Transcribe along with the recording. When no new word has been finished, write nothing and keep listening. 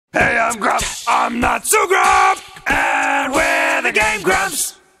Hey, I'm Grumps. I'm not so Grump, and we're the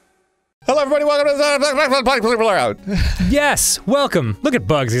GameGrumps. Hello, everybody. Welcome to the Blowout. Yes, welcome. Look at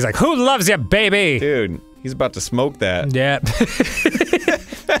Bugs. He's like, "Who loves you, baby?" Dude, he's about to smoke that. Yeah.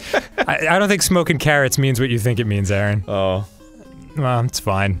 I don't think smoking carrots means what you think it means, Aaron. Oh. Well, it's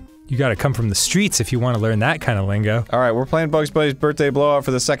fine. You gotta come from the streets if you want to learn that kind of lingo. All right, we're playing Bugs Bunny's Birthday Blowout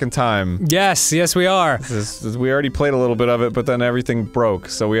for the second time. Yes, yes, we are. We already played a little bit of it, but then everything broke,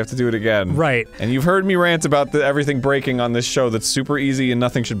 so we have to do it again. Right. And you've heard me rant about everything breaking on this show that's super easy and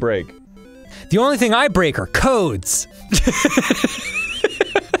nothing should break. The only thing I break are codes.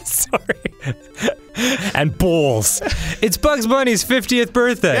 Sorry. And bowls. It's Bugs Bunny's 50th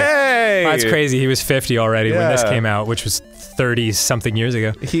birthday. Yay! That's crazy. He was 50 already when this Yeah. came out, which was 30-something years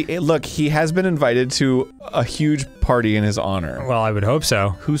ago. Look, he has been invited to a huge party in his honor. Well, I would hope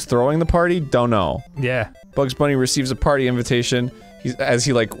so. Who's throwing the party? Don't know. Yeah. Bugs Bunny receives a party invitation as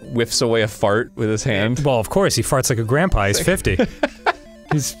he, like, whiffs away a fart with his hand. Well, of course, he farts like a grandpa. He's 50.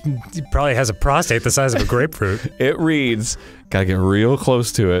 He probably has a prostate the size of a grapefruit. It reads, gotta get real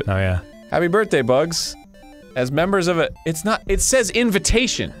close to it. Oh, yeah. Happy birthday, Bugs. As members of it says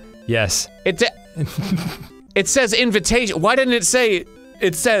invitation. Yes. It says invitation. Why didn't it say,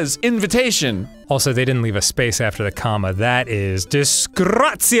 it says invitation? Also, they didn't leave a space after the comma. That is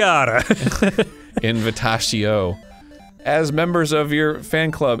disgraziare. Invitatio. As members of your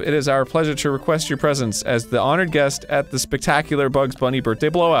fan club, it is our pleasure to request your presence as the honored guest at the spectacular Bugs Bunny Birthday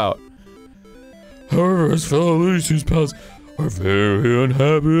Blowout. However, as fellow Lucy's pals are very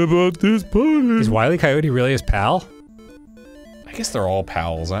unhappy about this party. Is Wile E. Coyote really his pal? I guess they're all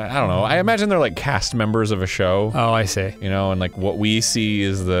pals. I don't know. I imagine they're like cast members of a show. Oh, I see. You know, and like what we see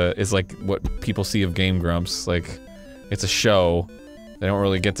is like what people see of GameGrumps. Like, it's a show. They don't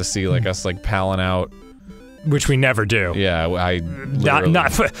really get to see like us like palling out. Which we never do. Yeah,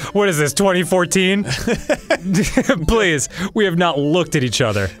 Not what is this, 2014? Please, we have not looked at each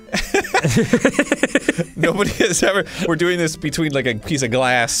other. Nobody has ever. We're doing this between like a piece of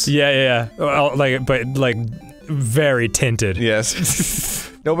glass. Yeah. Well, but very tinted.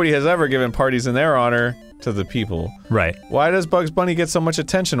 Yes. Nobody has ever given parties in their honor to the people. Right. Why does Bugs Bunny get so much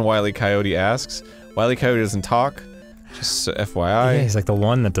attention? Wile E. Coyote asks. Wile E. Coyote doesn't talk. Just FYI. Yeah, he's like the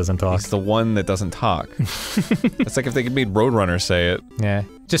one that doesn't talk. He's the one that doesn't talk. It's like if they made Roadrunner say it. Yeah.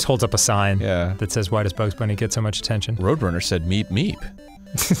 Just holds up a sign. Yeah. That says, "Why does Bugs Bunny get so much attention?" Roadrunner said meep meep.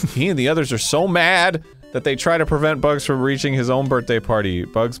 He and the others are so mad that they try to prevent Bugs from reaching his own birthday party.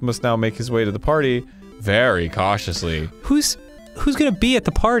 Bugs must now make his way to the party very cautiously. Who's gonna be at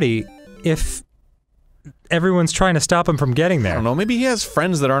the party if everyone's trying to stop him from getting there? I don't know, maybe he has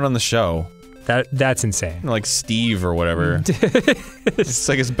friends that aren't on the show. That's insane. Like Steve or whatever. It's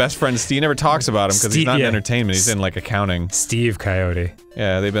like his best friend Steve. He never talks about him because he's not in entertainment, he's in like accounting. Steve Coyote.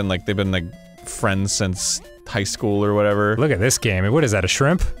 Yeah, they've been like friends since high school or whatever. Look at this game. What is that, a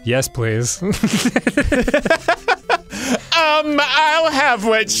shrimp? Yes, please. I'll have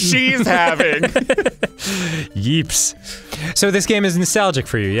what she's having. Yeeps. So this game is nostalgic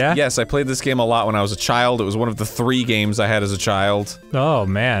for you, yeah? Yes, I played this game a lot when I was a child. It was one of the 3 games I had as a child. Oh,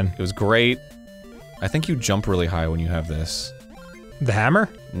 man. It was great. I think you jump really high when you have this. The hammer?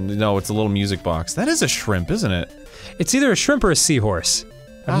 No, it's a little music box. That is a shrimp, isn't it? It's either a shrimp or a seahorse.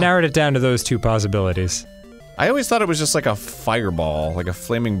 I've narrowed it down to those 2 possibilities. I always thought it was just like a fireball, like a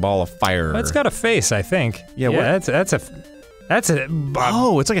flaming ball of fire. It's got a face, I think. Yeah, that's a.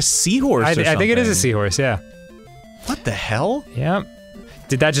 Oh, it's like a seahorse or something. I think it is a seahorse, yeah. What the hell? Yeah.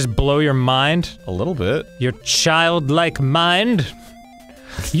 Did that just blow your mind? A little bit. Your childlike mind?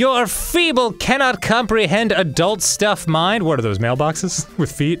 Your feeble cannot comprehend adult stuff mind? What are those, mailboxes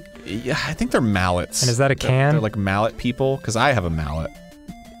with feet? Yeah, I think they're mallets. And is that a can? They're like mallet people, because I have a mallet.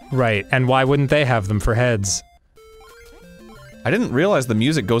 Right, and why wouldn't they have them for heads? I didn't realize the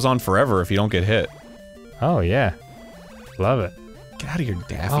music goes on forever if you don't get hit. Oh, yeah. Love it. Get out of here,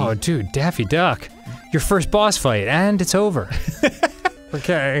 Daffy. Oh, dude, Daffy Duck. Your first boss fight, and it's over.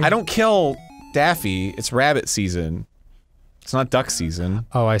 Okay. I don't kill Daffy, it's rabbit season. It's not duck season.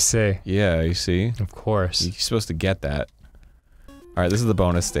 Oh, I see. Yeah, you see? Of course. You're supposed to get that. Alright, this is the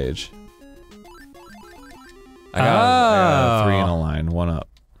bonus stage. I got a 3 in a line, 1 up.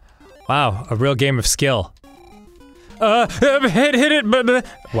 Wow, a real game of skill. Hit it,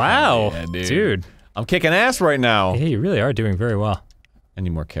 wow, yeah, dude. I'm kicking ass right now. Hey, you really are doing very well. I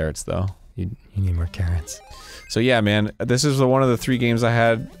need more carrots, though. You need more carrots. So yeah, man, this is one of the 3 games I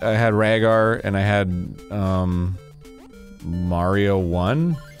had. I had Rhaegar, and I had, Mario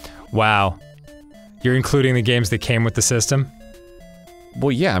 1. Wow. You're including the games that came with the system?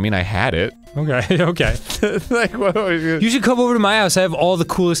 Well, yeah, I mean, I had it. Okay, okay. Like, what? You should come over to my house. I have all the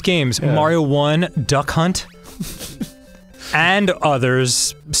coolest games. Yeah. Mario 1, Duck Hunt, and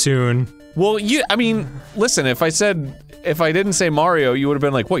others soon. Well, I mean, listen, if I didn't say Mario, you would have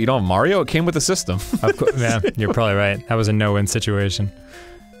been like, what, you don't have Mario? It came with the system. Yeah, you're probably right. That was a no-win situation.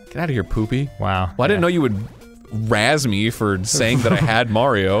 Get out of here, Poopy. Wow. Well, I didn't know you would razz me for saying that I had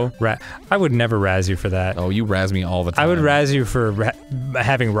Mario. I would never razz you for that. Oh, you razz me all the time. I would razz you for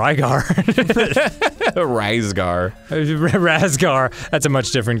having Rygar. Rysgar. Razgar. That's a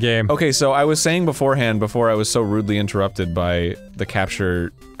much different game. Okay, so I was saying beforehand, before I was so rudely interrupted by the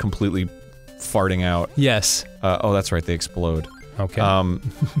capture completely farting out. Yes. Oh, that's right, they explode. Okay.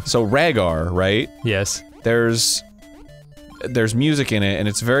 So Rhaegar, right? Yes. There's music in it, and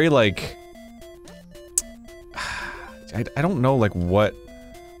it's very like... I don't know, like, what...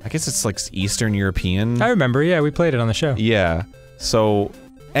 I guess it's, like, Eastern European? I remember, yeah, we played it on the show. Yeah. So,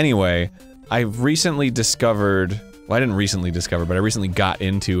 anyway, I recently discovered... Well, I didn't recently discover, but I recently got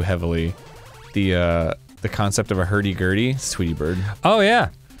into heavily the concept of a hurdy-gurdy, Sweetie Bird. Oh,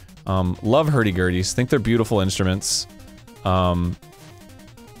 yeah. Love hurdy-gurdies, think they're beautiful instruments.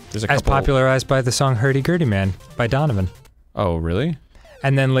 There's a couple... As popularized by the song Hurdy Gurdy Man by Donovan. Oh, really?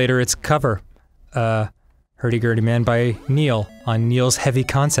 And then later it's cover. Hurdy Gurdy Man by Neil on Neil's Heavy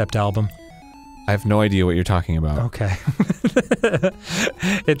Concept album. I have no idea what you're talking about. Okay.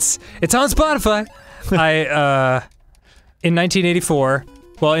 It's on Spotify. In 1984,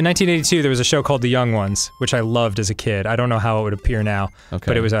 well, in 1982 there was a show called The Young Ones, which I loved as a kid. I don't know how it would appear now. Okay.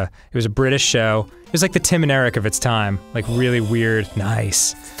 But it was a British show. It was like the Tim and Eric of its time. Like really weird,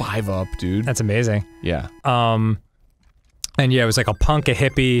 nice. 5 Up, dude. That's amazing. Yeah. And yeah, it was like a punk, a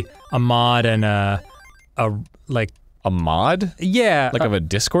hippie, a mod, and a A mod? yeah. Like of a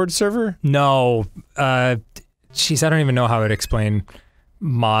Discord server? No, jeez, I don't even know how I'd explain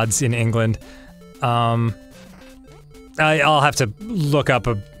mods in England. I'll have to look up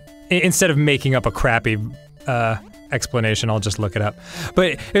instead of making up a crappy explanation, I'll just look it up.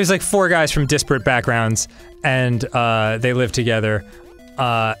 But it was like 4 guys from disparate backgrounds, and they lived together,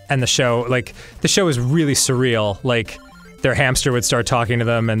 and the show was really surreal. Like, their hamster would start talking to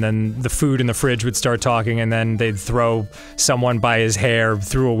them, and then the food in the fridge would start talking, and then they'd throw someone by his hair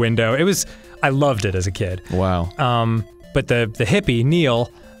through a window. I loved it as a kid. Wow. But the hippie, Neil,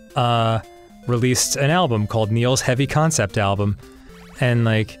 released an album called Neil's Heavy Concept album, and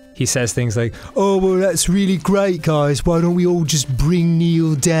like, he says things like, "Oh, well, that's really great, guys. Why don't we all just bring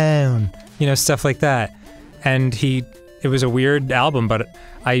Neil down?" You know, stuff like that. And it was a weird album, but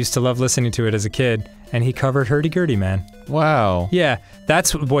I used to love listening to it as a kid, and he covered Hurdy Gurdy Man. Wow. Yeah,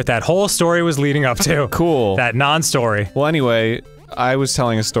 that's what that whole story was leading up to. Cool. That non-story. Well, anyway, I was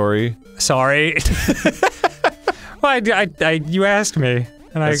telling a story. Sorry. Well, you asked me,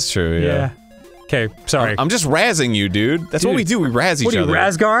 and That's true, yeah. Okay, sorry. I'm just razzing you, dude. That's what we do, we razz each other. What are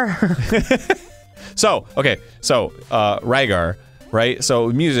you, Razgar? So, Rhaegar, right? So,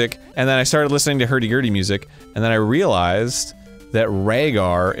 music, and then I started listening to hurdy-gurdy music, and then I realized that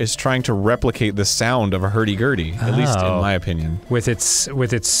Rhaegar is trying to replicate the sound of a hurdy-gurdy, at least in my opinion. With its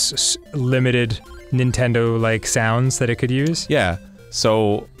limited Nintendo-like sounds that it could use? Yeah,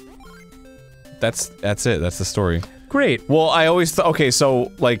 so that's it, that's the story. Great. Well, I always thought, okay,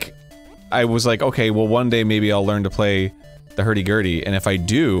 so, like, I was like, okay, well, one day maybe I'll learn to play the hurdy-gurdy, and if I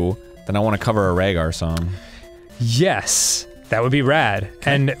do, then I want to cover a Rhaegar song. Yes, that would be rad.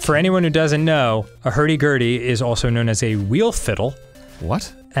 And for anyone who doesn't know, a hurdy-gurdy is also known as a wheel fiddle.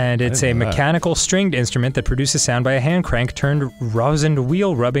 What? And it's a mechanical stringed instrument that produces sound by a hand crank turned rosined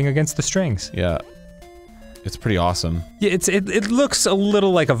wheel rubbing against the strings. Yeah. It's pretty awesome. Yeah, it looks a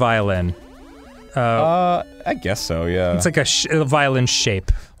little like a violin. I guess so, yeah. It's like a violin shape.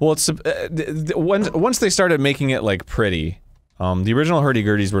 Well, it's once they started making it like pretty, the original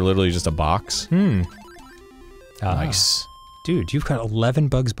hurdy-gurdies were literally just a box. Nice. Dude, you've got 11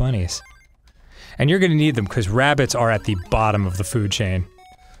 Bugs Bunnies. And you're gonna need them because rabbits are at the bottom of the food chain.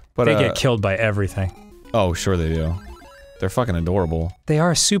 But they get killed by everything. Oh, sure they do. They're fucking adorable. They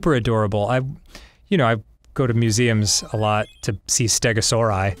are super adorable. I go to museums a lot to see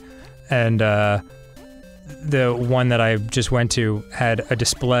Stegosauri, and the one that I just went to had a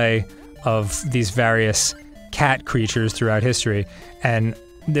display of these various cat creatures throughout history, and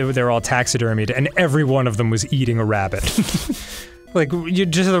they're all taxidermied, and every one of them was eating a rabbit. Like,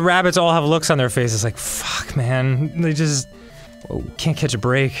 the rabbits all have looks on their faces like, fuck, man, they just can't catch a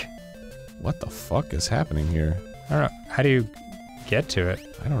break. What the fuck is happening here? I don't know. How do you get to it?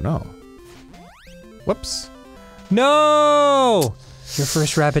 I don't know. Whoops. No! Your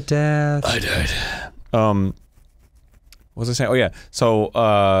first rabbit death. I died. What was I saying? Oh yeah, so,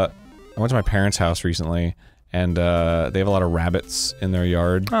 I went to my parents' house recently, and they have a lot of rabbits in their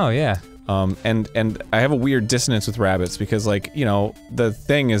yard. Oh yeah. And I have a weird dissonance with rabbits because, like, you know, the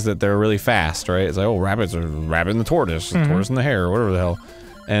thing is that they're really fast, right? It's like, oh, rabbits are rabbit and the tortoise, the tortoise and the hare, or whatever the hell.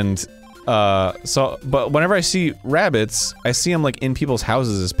 And but whenever I see rabbits, I see them like in people's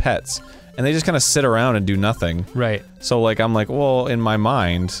houses as pets, and they just kind of sit around and do nothing. Right. So like I'm like, well, in my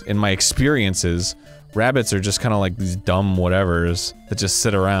mind, in my experiences, rabbits are just kind of like these dumb whatevers that just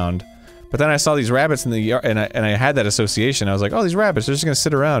sit around. But then I saw these rabbits in the yard, and I had that association. I was like, oh, these rabbits, they're just gonna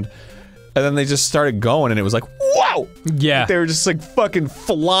sit around. And then they just started going, and it was like, whoa! Yeah. They were just like fucking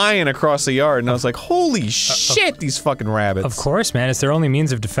flying across the yard, and I was like, holy shit, these fucking rabbits. Of course, man. It's their only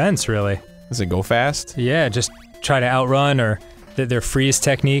means of defense, really. Does it go fast? Yeah, just try to outrun, or their freeze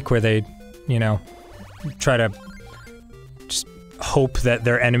technique where they, you know, try to just hope that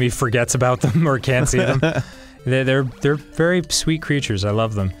their enemy forgets about them or can't see them. They're very sweet creatures. I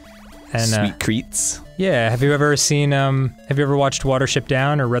love them. And, sweet creets. Yeah, have you ever seen, have you ever watched Watership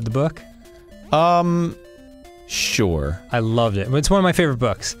Down or read the book? Sure. I loved it. It's one of my favorite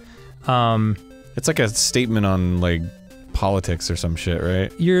books. It's like a statement on, like, politics or some shit,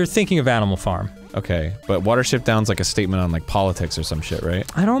 right? You're thinking of Animal Farm. Okay, but Watership Down's like a statement on, like, politics or some shit, right?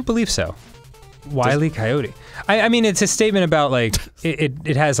 I don't believe so. Wile E. Coyote. I mean, it's a statement about, like,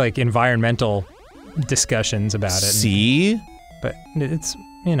 it has, like, environmental discussions about it. See? But it's,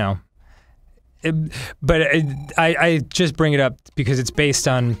 you know... I just bring it up because it's based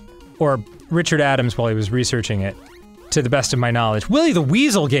on, or Richard Adams, while he was researching it, to the best of my knowledge. Willie the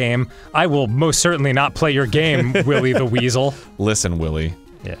Weasel game, I will most certainly not play your game, Willie the Weasel. Listen, Willie.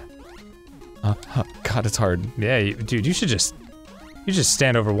 Yeah. God, it's hard. Yeah, dude, you should just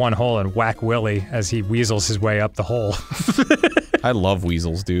stand over one hole and whack Willie as he weasels his way up the hole. I love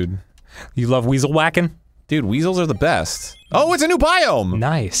weasels, dude. You love weasel whacking? Dude, weasels are the best. Oh, it's a new biome!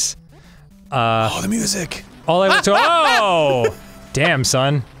 Nice. Oh, the music. All I went to- Oh! Damn,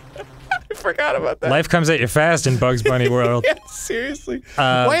 son. I forgot about that. Life comes at you fast in Bugs Bunny World. Yeah, seriously.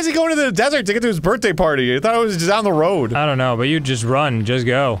 Why is he going to the desert to get to his birthday party? I thought it was just down the road. I don't know, but you just run, just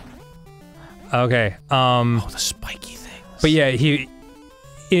go. Okay, Oh, the spiky things. But yeah,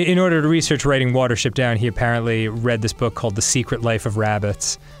 in order to research writing Watership Down, he apparently read this book called The Secret Life of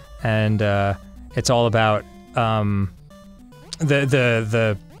Rabbits, and it's all about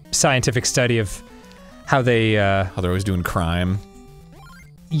the scientific study of how they How they're always doing crime.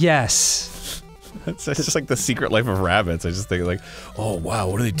 Yes. It's just like The Secret Life of Rabbits. I just think like, oh wow,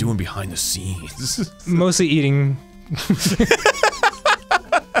 what are they doing behind the scenes? Mostly eating.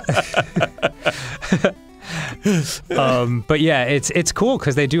 But yeah, it's cool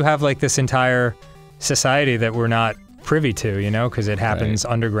because they do have like this entire society that we're not privy to, you know, because it happens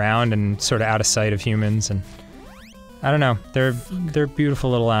underground and sort of out of sight of humans, and I don't know, they're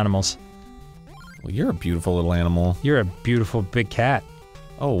beautiful little animals. Well, you're a beautiful little animal. You're a beautiful big cat.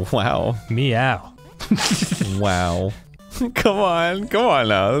 Oh wow. Meow. Wow. Come on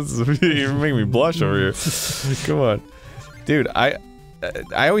now. You're making me blush over here. Come on. Dude, I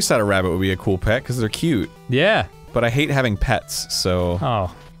always thought a rabbit would be a cool pet because they're cute. Yeah. But I hate having pets, so...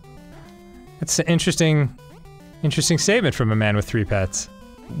 Oh. That's an interesting statement from a man with 3 pets.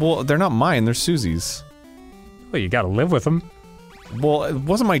 Well, they're not mine, they're Susie's. Well, you gotta live with them. Well, it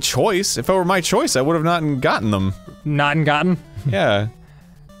wasn't my choice. If it were my choice, I would have not gotten them. Not gotten? Yeah.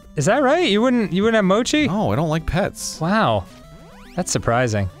 Is that right? You wouldn't have Mochi? No, I don't like pets. Wow. That's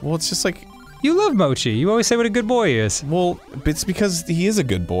surprising. Well, it's just like... You love Mochi. You always say what a good boy he is. Well, it's because he is a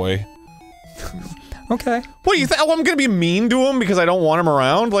good boy. Okay. What, you think I'm gonna be mean to him because I don't want him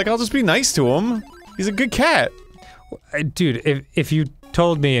around? Like, I'll just be nice to him. He's a good cat. Dude, if you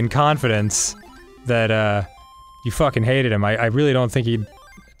told me in confidence that, you fucking hated him, I really don't think he'd...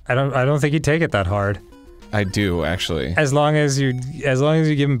 I don't think he'd take it that hard. I do, actually. As long as you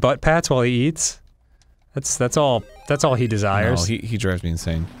give him butt pats while he eats, that's all he desires. No, he drives me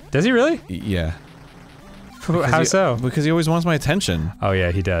insane. Does he really? Yeah. How so? Because he always wants my attention. Oh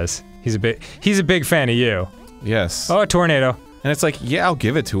yeah, he does. He's a big fan of you. Yes. Oh, a tornado. And it's like, yeah, I'll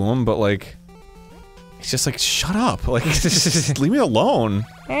give it to him, but like, he's just like, shut up, like, just leave me alone.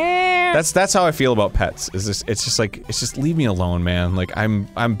 That's how I feel about pets. It's just leave me alone, man. Like,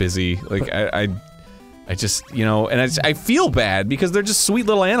 I'm busy. Like, I just, you know, and I feel bad because they're just sweet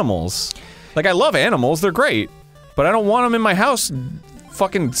little animals. Like, I love animals, they're great, but I don't want them in my house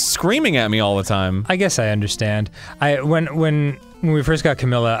fucking screaming at me all the time. I guess I understand. When we first got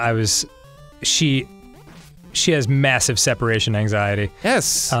Camilla, she has massive separation anxiety. Yes.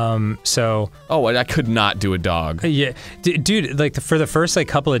 So. Oh, I could not do a dog. Yeah, dude. Like for the first like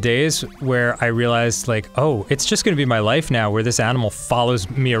couple of days, where I realized like, oh, it's just gonna be my life now, where this animal follows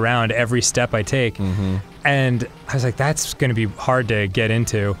me around every step I take, and I was like, that's gonna be hard to get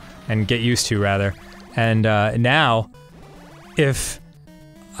into and get used to, rather. And now, if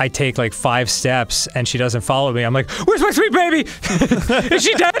I take like 5 steps and she doesn't follow me, I'm like, where's my sweet baby? Is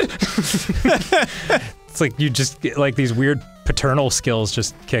she dead? It's like you just get like these weird paternal skills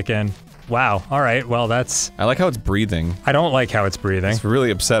just kick in. Wow, all right, well that's... I like how it's breathing. I don't like how it's breathing. It's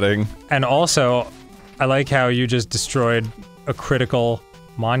really upsetting. And also, I like how you just destroyed a critical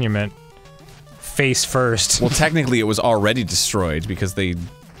monument face first. Well, technically it was already destroyed because it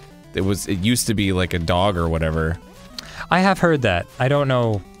used to be like a dog or whatever. I have heard that. I don't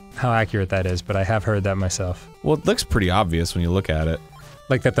know how accurate that is, but I have heard that myself. Well, it looks pretty obvious when you look at it.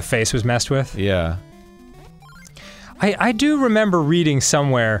 Like that the face was messed with? Yeah. I do remember reading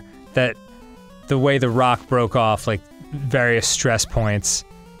somewhere that the way the rock broke off, like various stress points,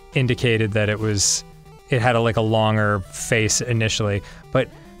 indicated that it had a longer face initially. But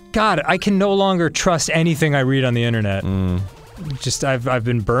God, I can no longer trust anything I read on the internet. Just I've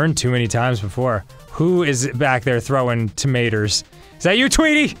been burned too many times before. Who is back there throwing tomatoes? Is that you,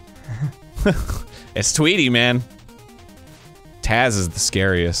 Tweety? It's Tweety, man. Taz is the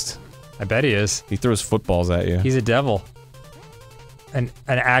scariest. I bet he is. He throws footballs at you. He's a devil. An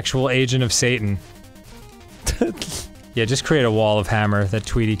actual agent of Satan. Yeah, just create a wall of hammer that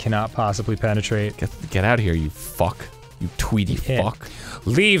Tweety cannot possibly penetrate. Get out of here, you fuck. You Tweety fuck.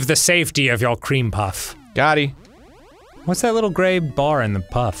 Leave the safety of your cream puff. Got he. What's that little gray bar in the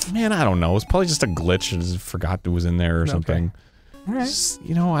puff? Man, I don't know. It's probably just a glitch. I just forgot it was in there or something. All right. Just,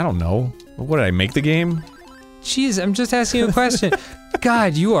 you know, I don't know. What, did I make the game? Jeez, I'm just asking you a question.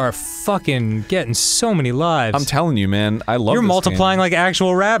 God, you are fucking getting so many lives. I'm telling you, man. I love You're this multiplying game. like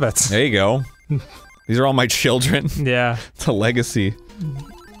actual rabbits. There you go. These are all my children. Yeah. It's a legacy.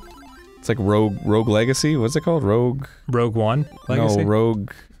 It's like Rogue Legacy. What's it called? Rogue One Legacy? No,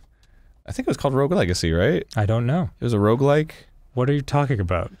 Rogue. I think it was called Rogue Legacy, right? I don't know. It was a roguelike. What are you talking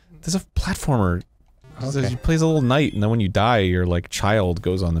about? There's a platformer. Okay. You play as a little knight, and then when you die, your like child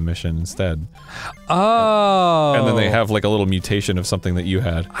goes on the mission instead. Oh. And then they have like a little mutation of something that you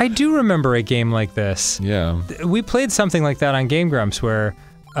had. I do remember a game like this. Yeah. We played something like that on GameGrumps where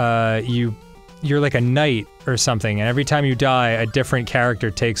you're like a knight or something, and every time you die, a different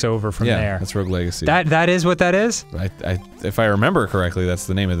character takes over from there. Yeah, that's Rogue Legacy. That is what that is? If I remember correctly, that's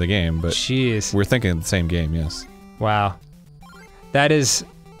the name of the game, but Jeez. we're thinking of the same game, yes. Wow. That is...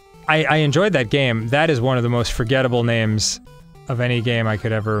 I enjoyed that game. That is one of the most forgettable names of any game I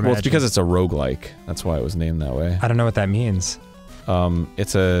could ever imagine. Well, it's because it's a roguelike. That's why it was named that way. I don't know what that means.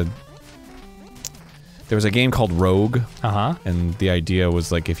 There was a game called Rogue. Uh-huh. And the idea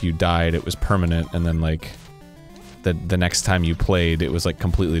was like if you died, it was permanent, and then like the next time you played, it was like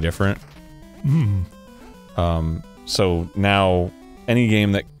completely different. So now any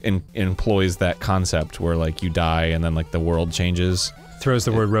game that employs that concept where like you die and then like the world changes Throws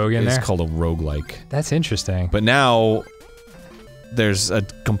the word rogue in there? It's called a roguelike. That's interesting. But now there's a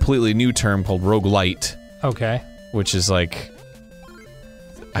completely new term called roguelite. Okay. Which is like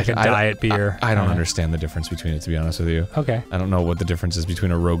a diet beer. I don't understand the difference between it, to be honest with you. Okay. I don't know what the difference is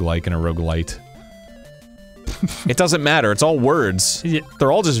between a roguelike and a roguelite. It doesn't matter. It's all words. Yeah.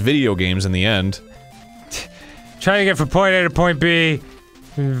 They're all just video games in the end. Trying to get from point A to point B.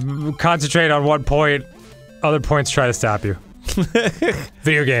 Concentrate on one point. Other points try to stop you.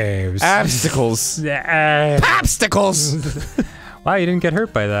 Video games. Obstacles. Popsicles! Wow, you didn't get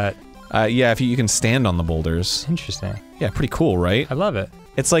hurt by that. Yeah, if you can stand on the boulders. Interesting. Yeah, pretty cool, right? I love it.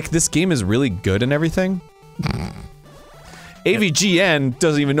 It's like, this game is really good and everything. AVGN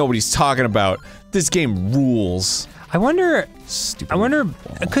doesn't even know what he's talking about. This game rules. I wonder, Stupid.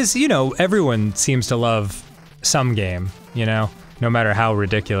 because, you know, everyone seems to love some game, you know? No matter how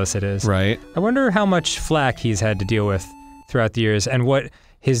ridiculous it is. Right. I wonder how much flack he's had to deal with throughout the years, and what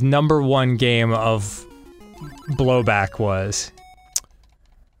his #1 game of blowback was.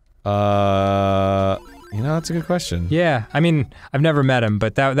 You know, that's a good question. Yeah, I mean, I've never met him,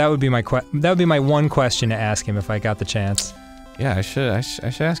 but that would be my one question to ask him if I got the chance. Yeah, I should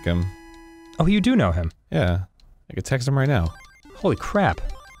ask him. Oh, you do know him? Yeah, I could text him right now. Holy crap!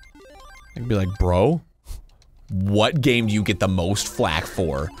 I could be like, bro, what game do you get the most flack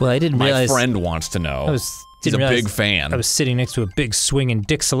for? Well, I didn't realize. My friend wants to know. He's a big fan. I was sitting next to a big swinging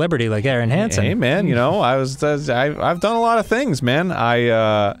dick celebrity like Aaron Hansen. Hey man, you know, I've done a lot of things, man.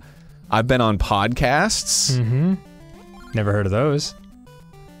 I've been on podcasts. Mm-hmm. Never heard of those.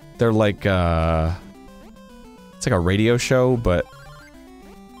 They're like It's like a radio show, but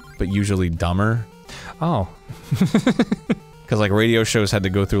usually dumber. Oh. Because like radio shows had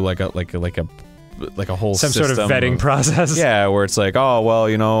to go through like a whole Some system sort of vetting process. Yeah, where it's like, oh well,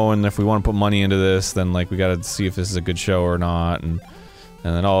 you know, and if we want to put money into this, then like we gotta see if this is a good show or not, and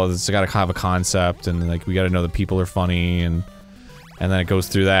then it's gotta have a concept, and like we gotta know that people are funny, and then it goes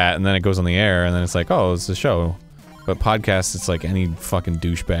through that, and then it goes on the air, and then it's like, oh, it's a show. But podcasts, it's like any fucking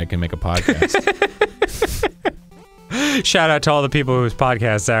douchebag can make a podcast. Shout out to all the people whose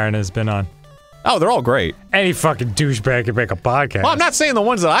podcasts Aaron has been on. Oh, they're all great. Any fucking douchebag can make a podcast. Well, I'm not saying the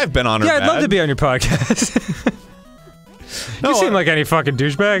ones that I've been on are bad. I'd love to be on your podcast. You seem like any fucking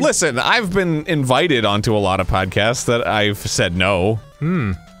douchebag. Listen, I've been invited onto a lot of podcasts that I've said no.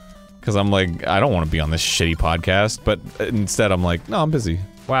 Because I'm like, I don't want to be on this shitty podcast, but instead I'm like, no, I'm busy.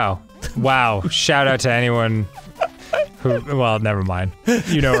 Wow. Wow. Shout out to anyone who, well, never mind.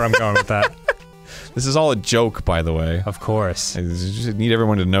 You know where I'm going with that. This is all a joke, by the way. Of course. I just need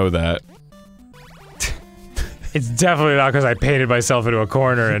everyone to know that. It's definitely not because I painted myself into a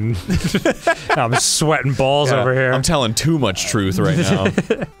corner and I'm sweating balls over here. I'm telling too much truth right now.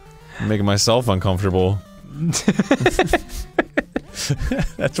 I'm making myself uncomfortable.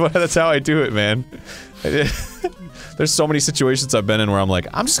 That's how I do it, man. There's so many situations I've been in where I'm like,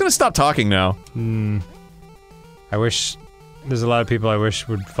 I'm just gonna stop talking now. I wish there's a lot of people I wish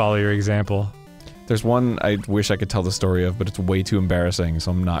would follow your example. There's one I wish I could tell the story of, but it's way too embarrassing,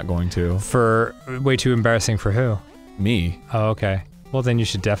 so I'm not going to. Way too embarrassing for who? Me. Oh, okay. Well, then you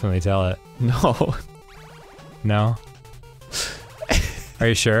should definitely tell it. No. No? Are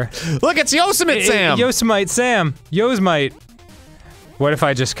you sure? Look, it's Yosemite Sam! Yosemite Sam! Yosemite! What if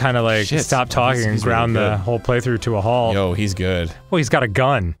I just kind of like stop talking and ground the whole playthrough to a halt? Yo, he's good. Well, he's got a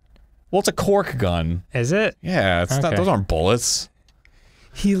gun. Well, it's a cork gun. Is it? Yeah, it's not, those aren't bullets.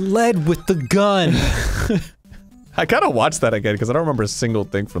 He led with the gun. I gotta watch that again because I don't remember a single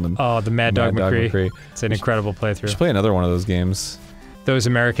thing from them. Oh, the Mad Dog McCree. It's an incredible playthrough. Should play another one of those games. Those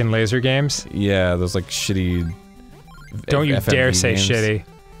American laser games? Yeah, those like shitty. Don't you FMV dare say games. shitty.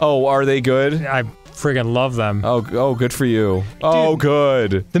 Oh, are they good? I friggin' love them. Oh, good for you. Oh,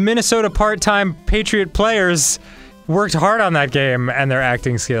 good. The Minnesota part-time Patriot players worked hard on that game and their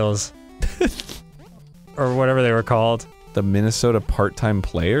acting skills. Or whatever they were called. The Minnesota part-time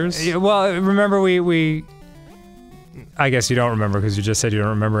players? Yeah, well, remember we I guess you don't remember because you just said you don't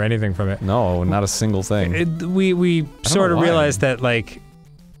remember anything from it. No, not a single thing. We sort of realized that like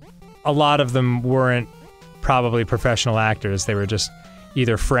a lot of them weren't probably professional actors. They were just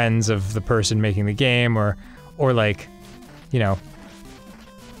either friends of the person making the game or like, you know,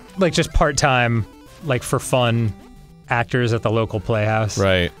 like just part-time, like for fun actors at the local playhouse.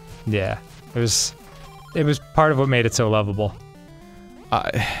 Right. Yeah. It was part of what made it so lovable.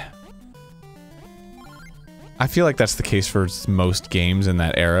 I feel like that's the case for most games in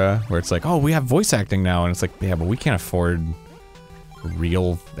that era, where it's like, oh, we have voice acting now, and it's like, yeah, but we can't afford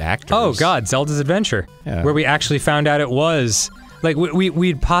real actors. Oh god, Zelda's Adventure, where we actually found out it was, like,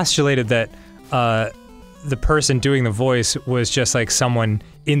 we'd postulated that the person doing the voice was just like someone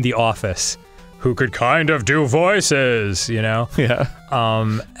in the office who could kind of do voices, you know? Yeah.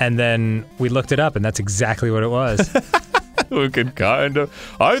 And then we looked it up, and that's exactly what it was. Who could kind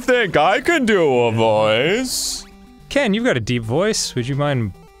of... I think I can do a voice. Ken, you've got a deep voice. Would you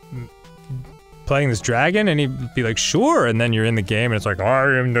mind playing this dragon? And he'd be like, sure. And then you're in the game, and it's like,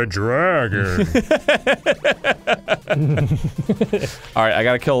 I am the dragon. Alright, I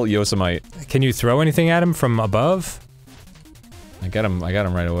gotta kill Yosemite. Can you throw anything at him from above? I got him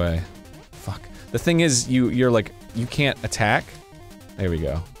right away. Fuck. The thing is, you're like, you can't attack. There we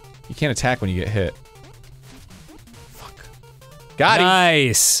go. You can't attack when you get hit. Fuck. Got him!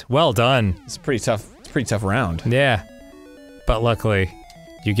 Nice! Well done. It's a pretty tough round. Yeah. But luckily,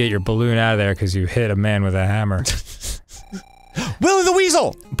 you get your balloon out of there because you hit a man with a hammer. Willy the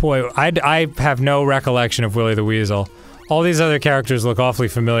Weasel! Boy, I have no recollection of Willy the Weasel. All these other characters look awfully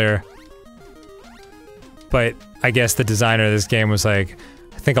familiar. But I guess the designer of this game was like,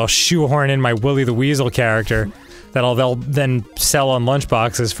 I think I'll shoehorn in my Willy the Weasel character that they'll then sell on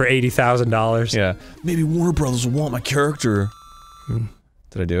lunchboxes for $80,000. Yeah. Maybe Warner Brothers will want my character.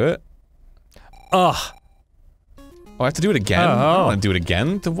 Did I do it? Ugh. Oh, I have to do it again? I don't want to do it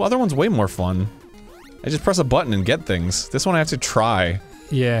again. The other one's way more fun. I just press a button and get things. This one I have to try.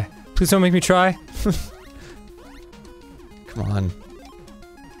 Yeah. Please don't make me try. Come on.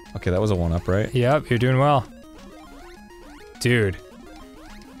 Okay, that was a 1-up, right? Yep, you're doing well. Dude.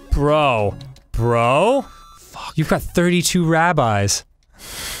 Bro. Fuck. You've got 32 rabbis.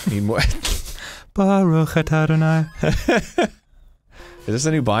 Need more. Baruch atah Adonai. Is this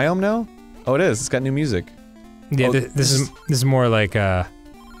a new biome now? Oh, it is. It's got new music. Yeah, Oh, this is more like a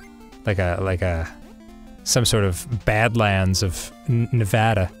some sort of Badlands of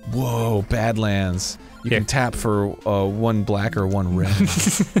Nevada. Whoa, Badlands. You can tap for one black or one red.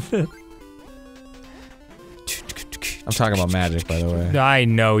 I'm talking about magic, by the way. I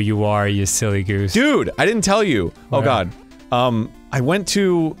know you are, you silly goose. Dude, I didn't tell you. What? Oh god. I went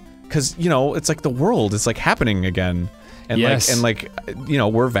to, cause you know, it's like the world is like happening again. And Yes. you know,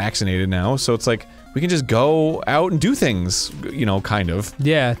 we're vaccinated now, so it's like, we can just go out and do things, you know, kind of.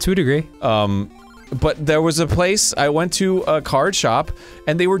 Yeah, to a degree. But there was a place, I went to a card shop,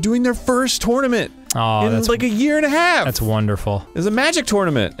 and they were doing their first tournament Oh, in like a year and a half. that's wonderful. It was a Magic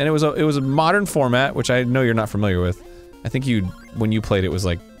tournament, and it was a modern format, which I know you're not familiar with. I think when you played it was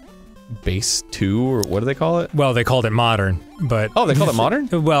like base 2, or what do they call it? Well, they called it modern, but Oh, they called it modern?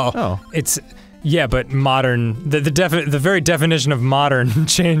 well, Oh. it's yeah, but modern. The very definition of modern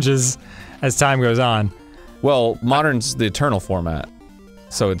changes as time goes on. Well, modern's the eternal format,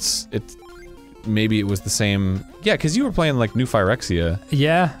 so it's maybe it was the same. Yeah, because you were playing like New Phyrexia,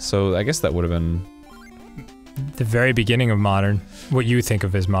 Yeah, so I guess that would have been. the very beginning of modern. What you think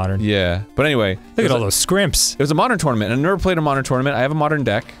of as modern. Yeah, but anyway, Look at all those scrimps. it was a modern tournament, and I've never played a modern tournament. I have a modern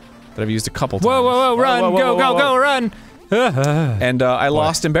deck that I've used a couple times. Whoa, whoa, whoa, run, whoa, go, whoa, go, whoa. go, run! And I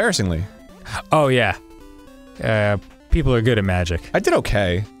lost embarrassingly. Oh, yeah. People are good at Magic. I did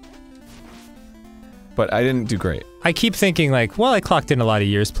okay, but I didn't do great. I keep thinking like, well, I clocked in a lot of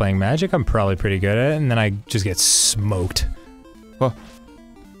years playing Magic, I'm probably pretty good at it, and then I just get smoked.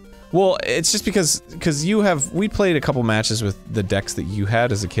 Well, it's just because we played a couple matches with the decks that you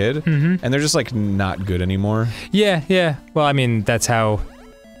had as a kid, Mm-hmm. and they're just like not good anymore. Yeah, yeah. Well, I mean, that's how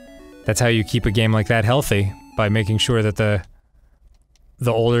you keep a game like that healthy, by making sure that the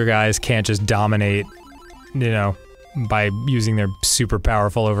older guys can't just dominate, you know, by using their super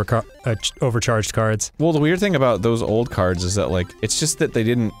powerful overcharged cards. Well, the weird thing about those old cards is that like it's just that they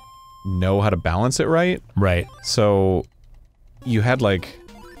didn't know how to balance it right. Right. So you had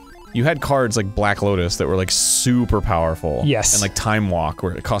cards like Black Lotus that were like super powerful. Yes. And like Time Walk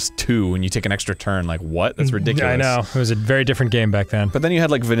where it costs 2 and you take an extra turn. Like what? That's ridiculous. I know. It was a very different game back then. But then you had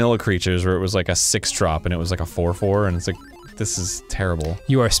like Vanilla Creatures where it was like a 6-drop and it was like a 4/4 and it's like, this is terrible.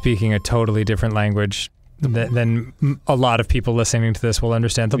 You are speaking a totally different language than a lot of people listening to this will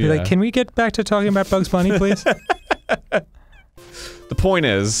understand. They'll be like, can we get back to talking about Bugs Bunny, please? The point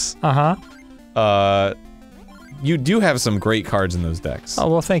is, Uh-huh. you do have some great cards in those decks. Oh,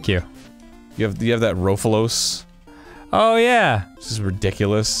 well, thank you. You have that Rofalos. Oh, yeah. This is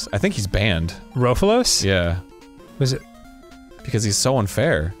ridiculous. I think he's banned. Rofalos? Yeah. Was it? Because he's so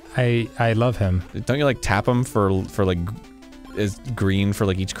unfair. I love him. Don't you like tap him for like is green for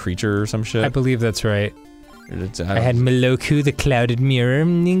like each creature or some shit? I believe that's right. I I had Maloku, the clouded mirror.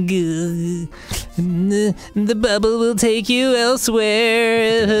 The bubble will take you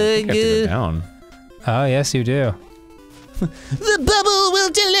elsewhere. I think I have to go down. Oh, yes, you do. The bubble will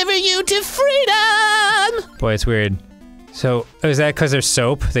deliver you to freedom! Boy, it's weird. So, is that because they're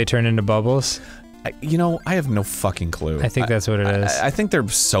soap? They turn into bubbles? You know, I have no fucking clue. I think that's what it is. I think they're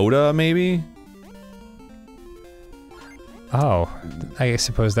soda, maybe. Oh, I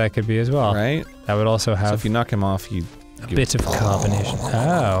suppose that could be as well. Right? That would also So have if you knock him off, you a bit of carbonation.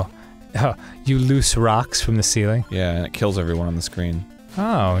 Oh. Oh, you loose rocks from the ceiling. yeah, and it kills everyone on the screen.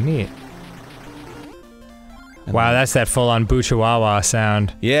 Oh, neat. And Wow, then- that's that full-on Boochawawa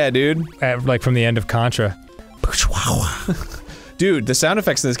sound. Yeah, dude. Like from the end of Contra. Dude, the sound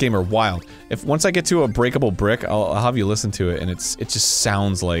effects in this game are wild. If once I get to a breakable brick, I'll have you listen to it, and it just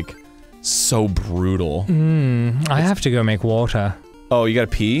sounds like so brutal. I have to go make water. Oh, you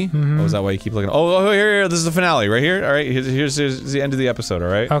gotta pee? Oh, is that why you keep looking? Oh, here, this is the finale, right here. All right, here's the end of the episode. All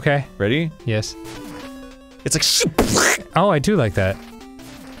right. Okay. Ready? Yes. It's like. Oh, I do like that.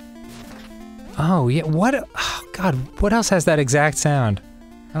 Oh, yeah, what? Oh, God, what else has that exact sound?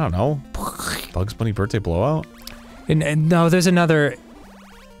 I don't know. Bugs Bunny birthday blowout. And no, there's another.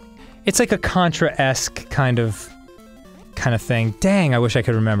 It's like a Contra-esque kind of thing. Dang, I wish I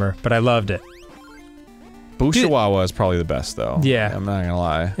could remember, but I loved it. Boochawawa is probably the best, though. Yeah. I'm not gonna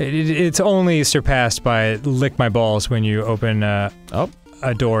lie. It's only surpassed by Lick My Balls when you open a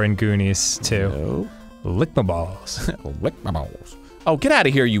door in Goonies, too. No. Lick My Balls. Lick my balls. Oh, get out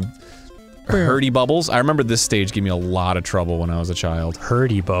of here, you hurdy bubbles. I remember this stage gave me a lot of trouble when I was a child.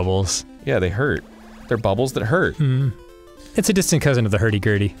 Hurdy Bubbles. Yeah, they hurt. They're bubbles that hurt. It's a distant cousin of the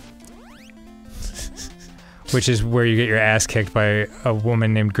hurdy-gurdy. Which is where you get your ass kicked by a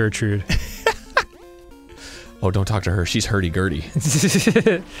woman named Gertrude. Oh, don't talk to her. She's hurdy-gurdy.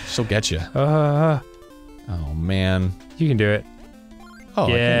 She'll get you. Oh, man. You can do it. Oh,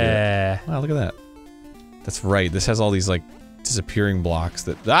 Yeah. I can do it. Wow, look at that. That's right. This has all these like disappearing blocks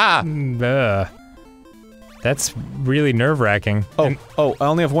that That's really nerve-wracking. Oh, I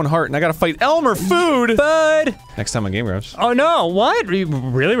only have 1 heart and I gotta fight Elmer Food! Bud! Next time on GameGrumps. Oh no, what?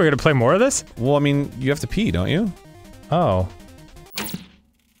 Really? We're gonna play more of this? Well, I mean, you have to pee, don't you? Oh. I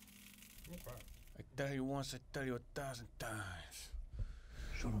tell you once, I tell you 1,000 times.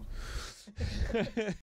 Shut up.